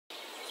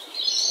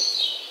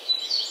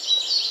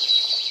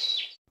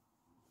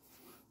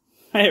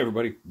Hey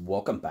everybody,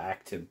 welcome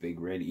back to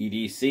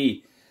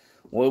BigRedEDC.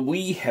 Well,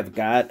 we have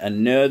got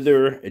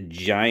another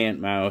giant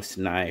mouse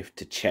knife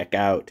to check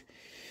out.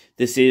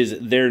 This is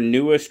their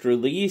newest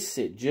release.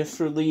 It just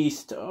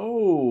released,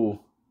 about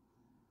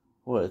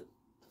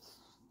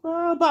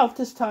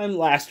this time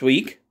last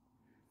week.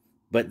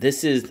 But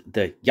this is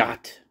the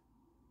Jagt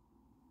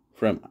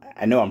from,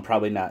 I know I'm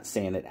probably not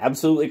saying it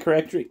absolutely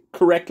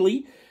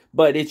correctly,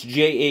 but it's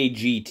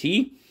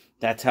Jagt.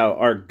 That's how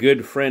our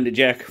good friend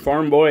Jack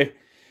Farmboy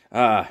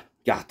Jagt.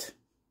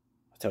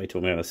 That's how he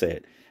told me how to say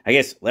it. I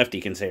guess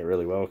Lefty can say it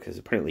really well because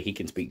apparently he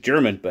can speak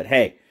German. But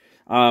hey,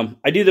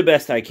 I do the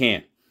best I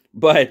can.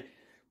 But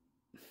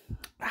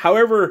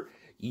however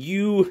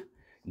you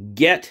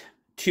get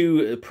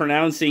to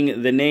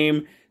pronouncing the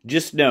name,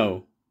 just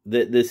know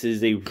that this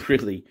is a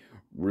really,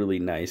 really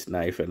nice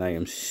knife, and I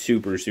am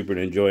super, super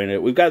enjoying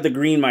it. We've got the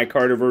green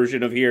micarta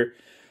version of here,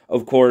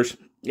 of course.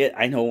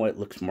 I know it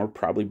looks more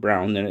probably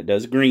brown than it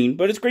does green,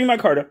 but it's green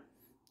micarta.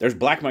 There's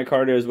black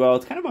micarta as well.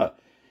 It's kind of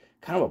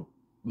a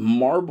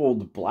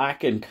marbled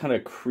black and kind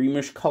of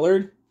creamish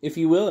colored, if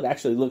you will. It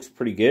actually looks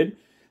pretty good.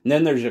 And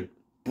then there's a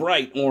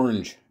bright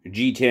orange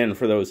G10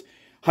 for those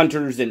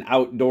hunters and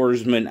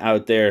outdoorsmen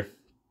out there.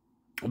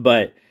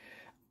 But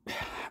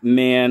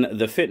man,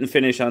 the fit and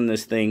finish on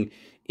this thing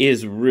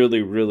is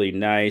really, really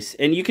nice.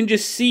 And you can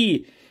just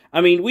see, I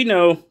mean, we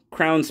know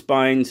crown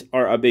spines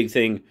are a big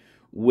thing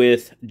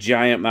with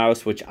giant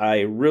mouse, which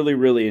I really,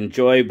 really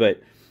enjoy. But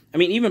I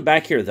mean, even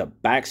back here, the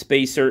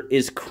backspacer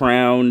is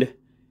crowned.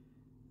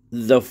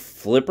 The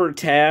flipper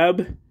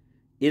tab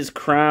is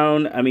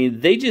crowned. I mean,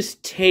 they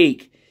just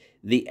take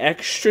the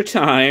extra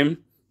time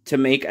to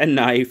make a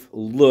knife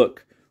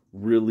look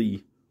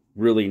really,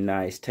 really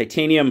nice.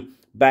 Titanium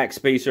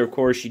backspacer, of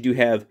course. You do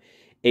have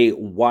a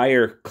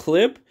wire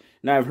clip.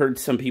 Now, I've heard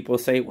some people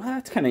say, well,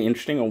 that's kind of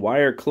interesting, a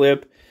wire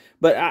clip.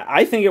 But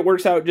I think it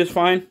works out just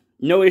fine.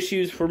 No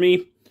issues for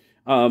me.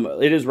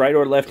 It is right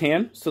or left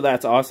hand, so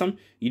that's awesome.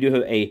 You do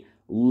have a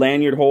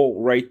lanyard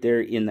hole right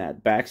there in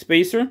that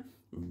backspacer.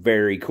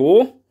 Very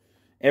cool.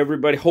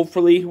 Everybody,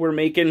 hopefully we're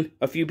making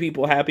a few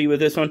people happy with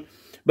this one.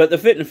 But the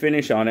fit and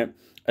finish on it,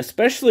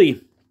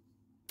 especially,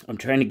 I'm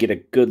trying to get a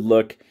good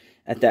look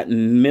at that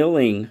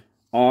milling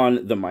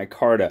on the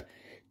micarta.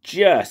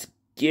 Just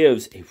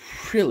gives a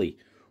really,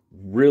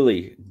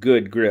 really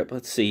good grip.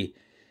 Let's see.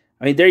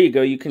 I mean, there you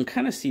go. You can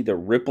kind of see the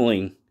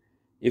rippling,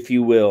 if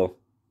you will.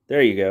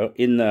 There you go,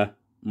 in the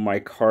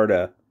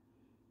micarta,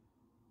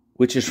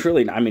 which is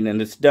really, I mean, and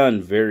it's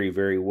done very,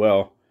 very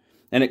well.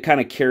 And it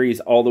kind of carries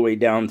all the way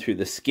down through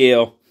the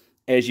scale,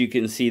 as you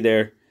can see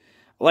there.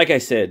 Like I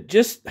said,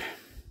 just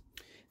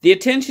the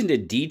attention to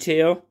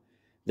detail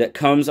that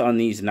comes on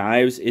these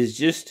knives is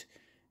just,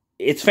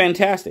 it's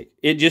fantastic.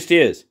 It just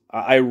is.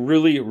 I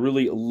really,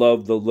 really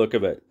love the look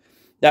of it.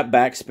 That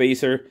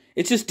backspacer,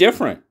 it's just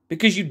different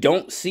because you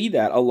don't see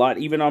that a lot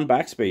even on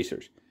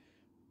backspacers.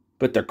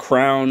 But the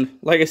crown,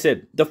 like I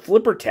said, the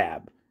flipper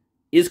tab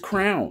is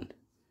crowned.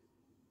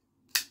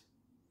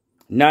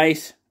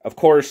 Nice, of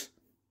course,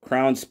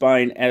 crown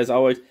spine as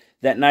always.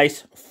 That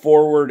nice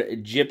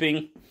forward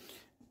jimping,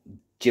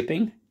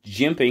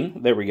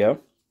 there we go.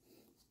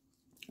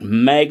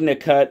 Magna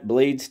cut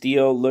blade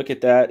steel, look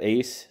at that,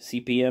 Ace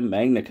CPM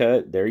Magna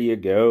cut, there you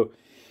go.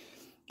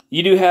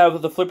 You do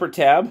have the flipper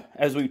tab,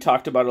 as we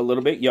talked about a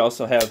little bit. You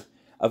also have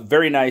a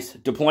very nice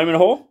deployment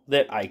hole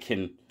that I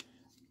can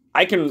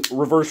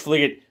reverse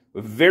flick it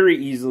very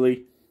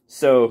easily,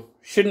 so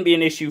shouldn't be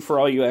an issue for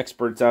all you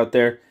experts out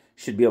there.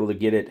 Should be able to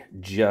get it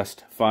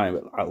just fine.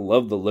 But I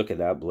love the look of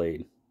that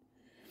blade.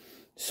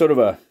 Sort of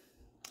a,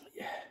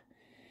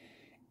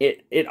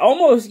 it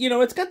almost, you know,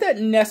 it's got that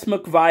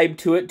Nessmuk vibe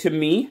to it to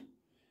me,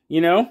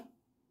 you know,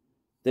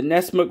 the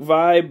Nessmuk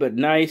vibe, but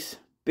nice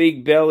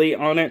big belly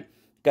on it.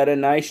 Got a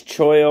nice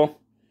choil,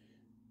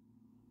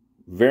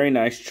 very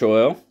nice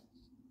choil,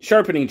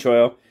 sharpening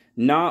choil.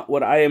 Not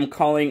what I am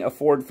calling a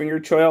forward finger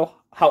choil.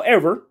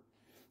 However,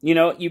 you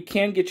know, you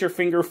can get your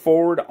finger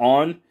forward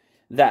on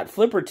that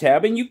flipper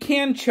tab, and you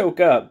can choke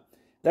up.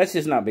 That's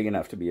just not big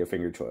enough to be a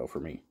finger choil for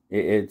me.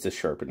 It's a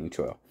sharpening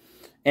choil.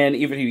 And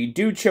even if you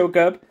do choke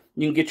up,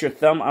 you can get your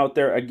thumb out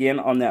there again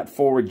on that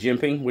forward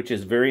jimping, which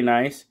is very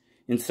nice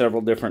in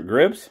several different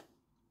grips.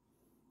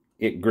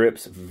 It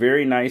grips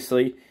very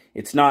nicely.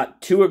 It's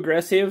not too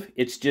aggressive.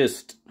 It's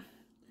just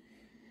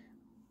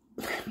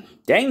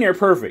dang near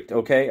perfect,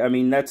 okay? I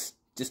mean, that's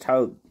just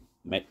how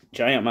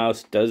Giant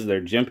Mouse does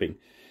their jimping.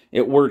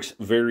 It works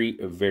very,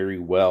 very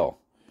well.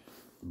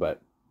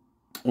 But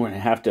we're going to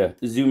have to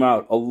zoom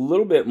out a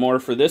little bit more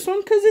for this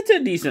one because it's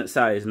a decent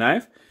size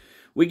knife.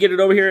 We get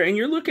it over here, and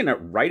you're looking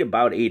at right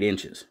about 8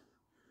 inches.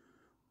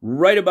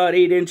 Right about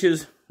 8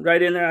 inches,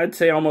 right in there. I'd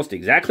say almost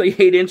exactly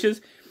 8 inches.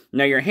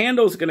 Now, your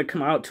handle is going to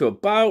come out to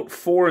about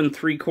 4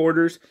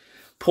 3/4.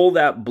 Pull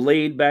that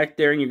blade back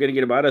there, and you're going to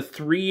get about a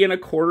 3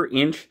 1/4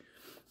 inch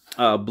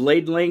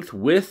blade length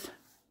with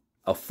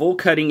a full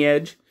cutting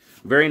edge.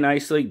 Very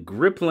nicely.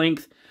 Grip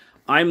length,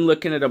 I'm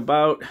looking at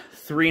about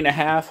 3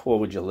 1/2. Well,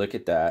 would you look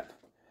at that?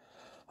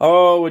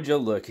 Oh, would you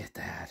look at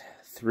that?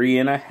 3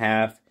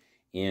 1/2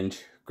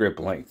 inch grip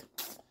length.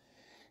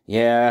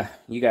 Yeah,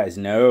 you guys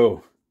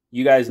know.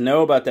 You guys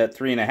know about that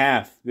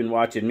 3.5. Been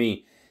watching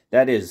me.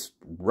 That is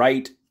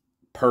right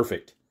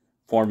perfect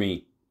for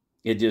me.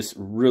 It just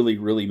really,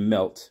 really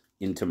melts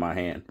into my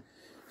hand.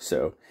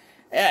 So,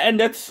 and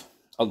that's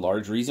a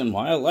large reason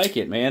why I like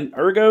it, man.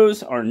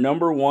 Ergos are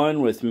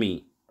 #1 with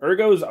me.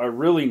 Ergos are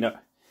really no...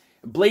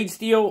 Blade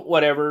steel,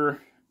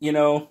 whatever, you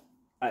know.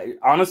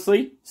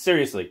 Honestly,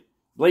 seriously,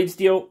 blade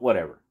steel,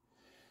 whatever.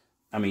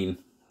 I mean,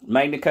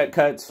 MagnaCut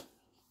cuts,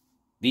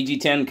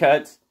 VG10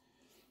 cuts,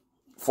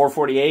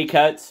 440A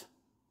cuts.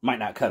 Might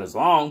not cut as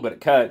long, but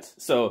it cuts.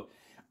 So,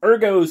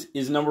 Ergos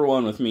is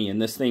 #1 with me,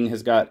 and this thing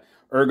has got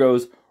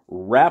Ergos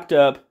wrapped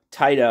up,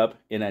 tied up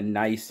in a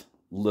nice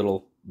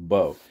little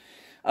bow.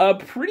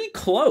 Pretty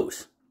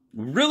close.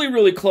 Really,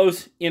 really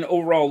close in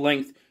overall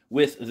length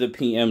with the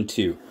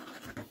PM2.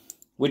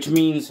 Which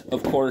means,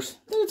 of course,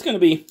 that it's going to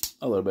be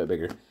a little bit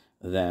bigger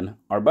than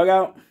our bug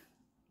out.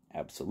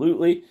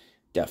 Absolutely.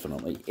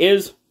 Definitely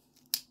is.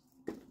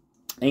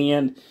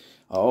 And,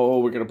 oh,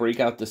 we're going to break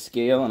out the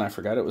scale, and I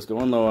forgot it was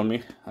going low on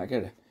me. I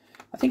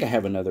think I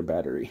have another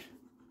battery.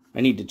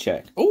 I need to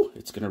check. Oh,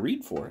 it's going to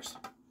read for us.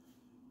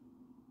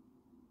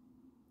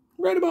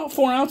 Right about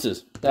 4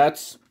 ounces.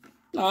 That's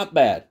not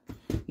bad.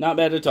 Not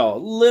bad at all. A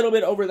little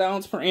bit over the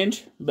ounce per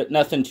inch, but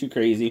nothing too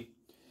crazy.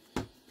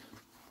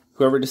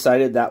 Whoever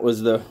decided that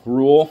was the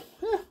rule,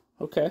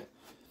 okay.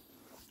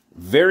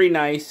 Very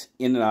nice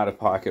in and out of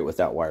pocket with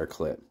that wire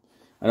clip.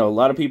 I know a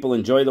lot of people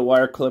enjoy the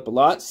wire clip a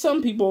lot.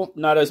 Some people,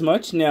 not as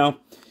much. Now,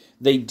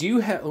 they do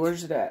have...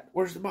 Where's it at?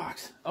 Where's the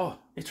box? Oh,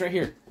 it's right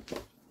here.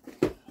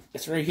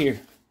 It's right here.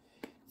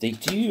 They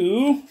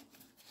do,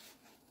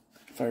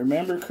 if I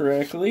remember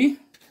correctly,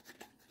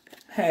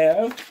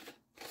 have...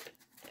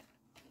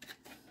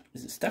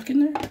 Is it stuck in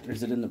there? Or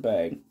is it in the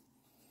bag?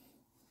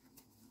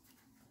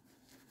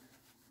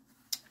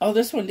 Oh,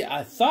 this one...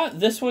 I thought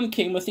this one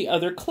came with the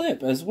other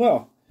clip as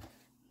well.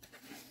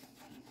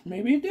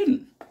 Maybe it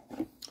didn't.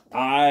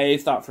 I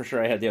thought for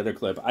sure I had the other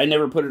clip. I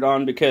never put it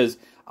on because,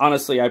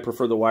 honestly, I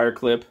prefer the wire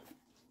clip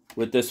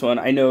with this one.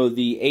 I know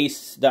the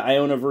Ace, the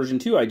Iona version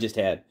 2 I just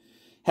had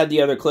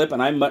the other clip,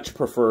 and I much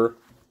prefer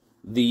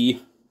the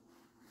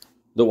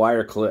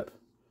wire clip.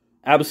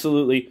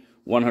 Absolutely,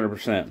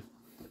 100%.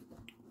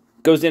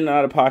 Goes in and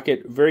out of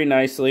pocket very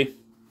nicely.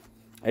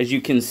 As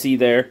you can see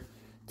there,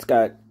 it's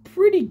got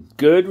pretty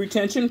good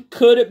retention.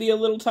 Could it be a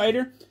little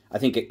tighter? I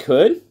think it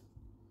could.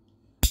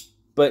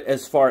 But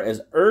as far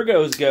as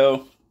ergos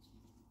go,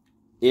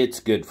 it's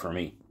good for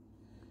me.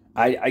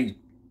 I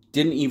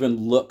didn't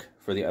even look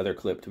for the other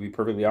clip, to be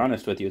perfectly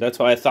honest with you. That's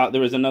why I thought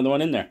there was another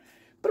one in there.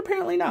 But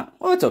apparently not.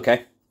 Well, it's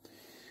okay.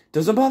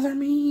 Doesn't bother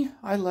me.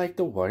 I like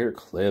the wire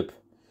clip.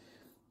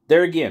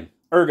 There again,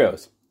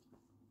 ergos.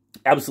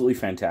 Absolutely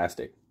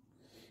fantastic.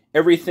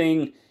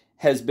 Everything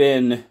has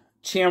been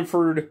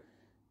chamfered,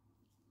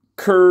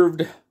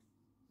 curved,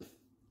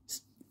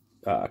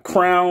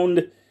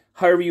 crowned,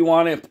 however you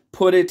want to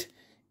put it.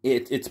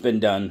 It's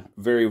been done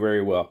very,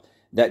 very well.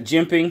 That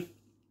jimping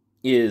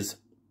is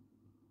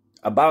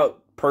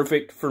about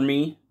perfect for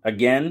me.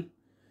 Again,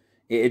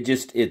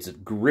 it's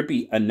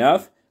grippy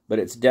enough, but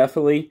it's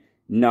definitely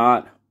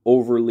not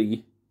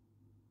overly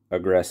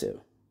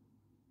aggressive.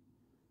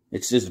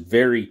 It's just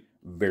very,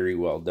 very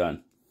well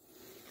done.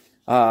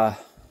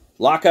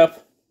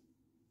 Lockup,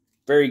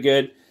 very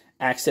good.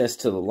 Access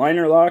to the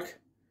liner lock,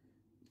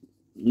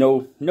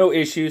 no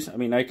issues. I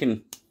mean, I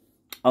can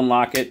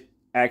unlock it,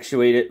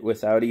 actuate it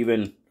without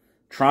even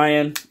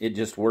trying. It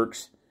just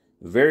works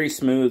very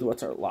smooth.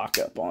 What's our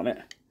lockup on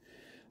it?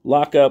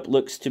 Lockup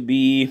looks to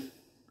be,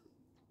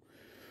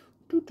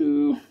 I'm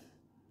going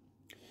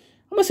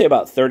to say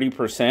about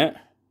 30%.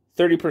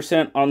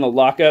 30% on the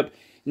lockup.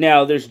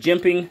 Now, there's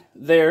jimping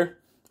there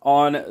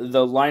on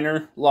the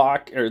liner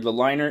lock, or the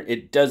liner.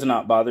 It does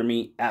not bother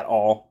me at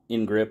all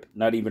in grip,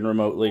 not even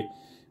remotely.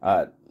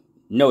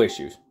 No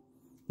issues.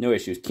 No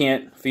issues.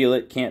 Can't feel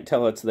it, can't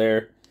tell it's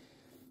there.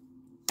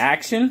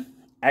 Action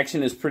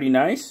is pretty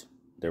nice.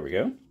 There we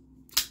go.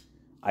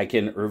 I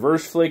can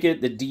reverse flick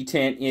it. The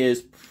detent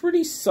is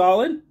pretty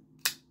solid.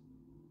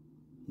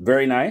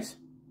 Very nice.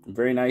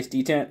 Very nice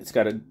detent. It's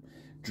got a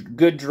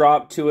good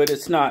drop to it.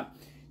 It's not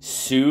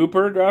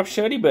super drop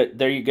shutty, but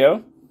there you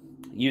go.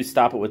 You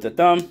stop it with the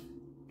thumb,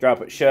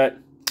 drop it shut.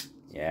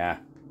 Yeah.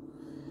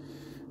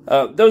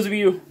 Those of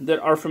you that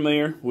are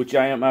familiar with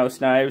Giant Mouse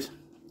knives,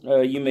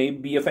 you may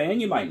be a fan,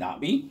 you might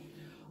not be.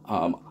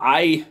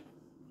 I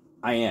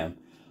am.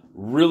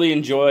 Really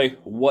enjoy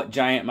what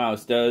Giant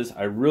Mouse does.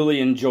 I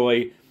really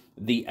enjoy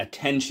the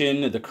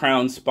attention, the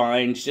crown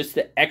spines, just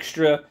the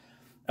extra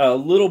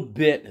little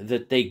bit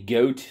that they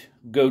go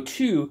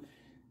to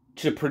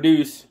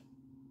produce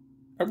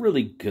a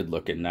really good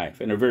looking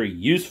knife and a very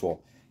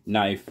useful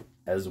knife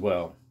as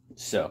well.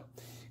 So,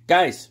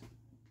 guys,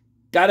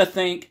 gotta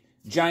thank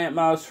Giant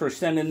Mouse for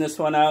sending this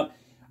one out.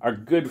 Our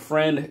good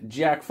friend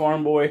Jack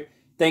Farmboy,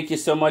 thank you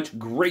so much.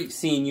 Great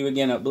seeing you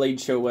again at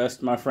Blade Show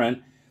West, my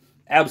friend.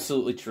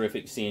 Absolutely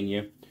terrific seeing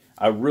you.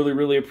 I really,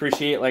 really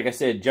appreciate it. Like I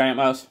said, Giant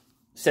Mouse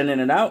sending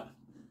it out.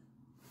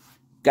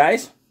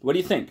 Guys, What do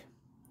you think?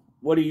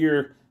 What are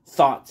your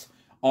thoughts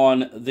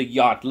on the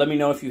yacht? Let me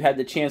know if you had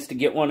the chance to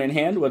get one in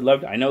hand. Would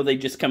love to. I know they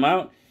just come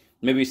out.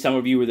 Maybe some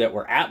of you that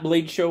were at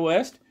Blade Show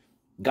West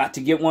got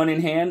to get one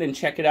in hand and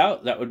check it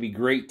out. That would be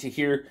great to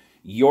hear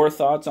your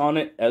thoughts on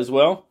it as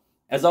well.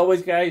 As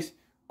always, guys,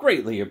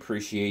 greatly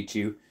appreciate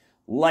you.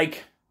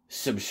 Like,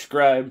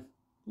 subscribe,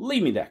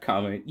 leave me that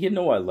comment. You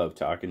know I love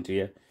talking to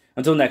you.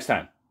 Until next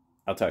time,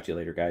 I'll talk to you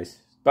later, guys.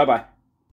 Bye-bye.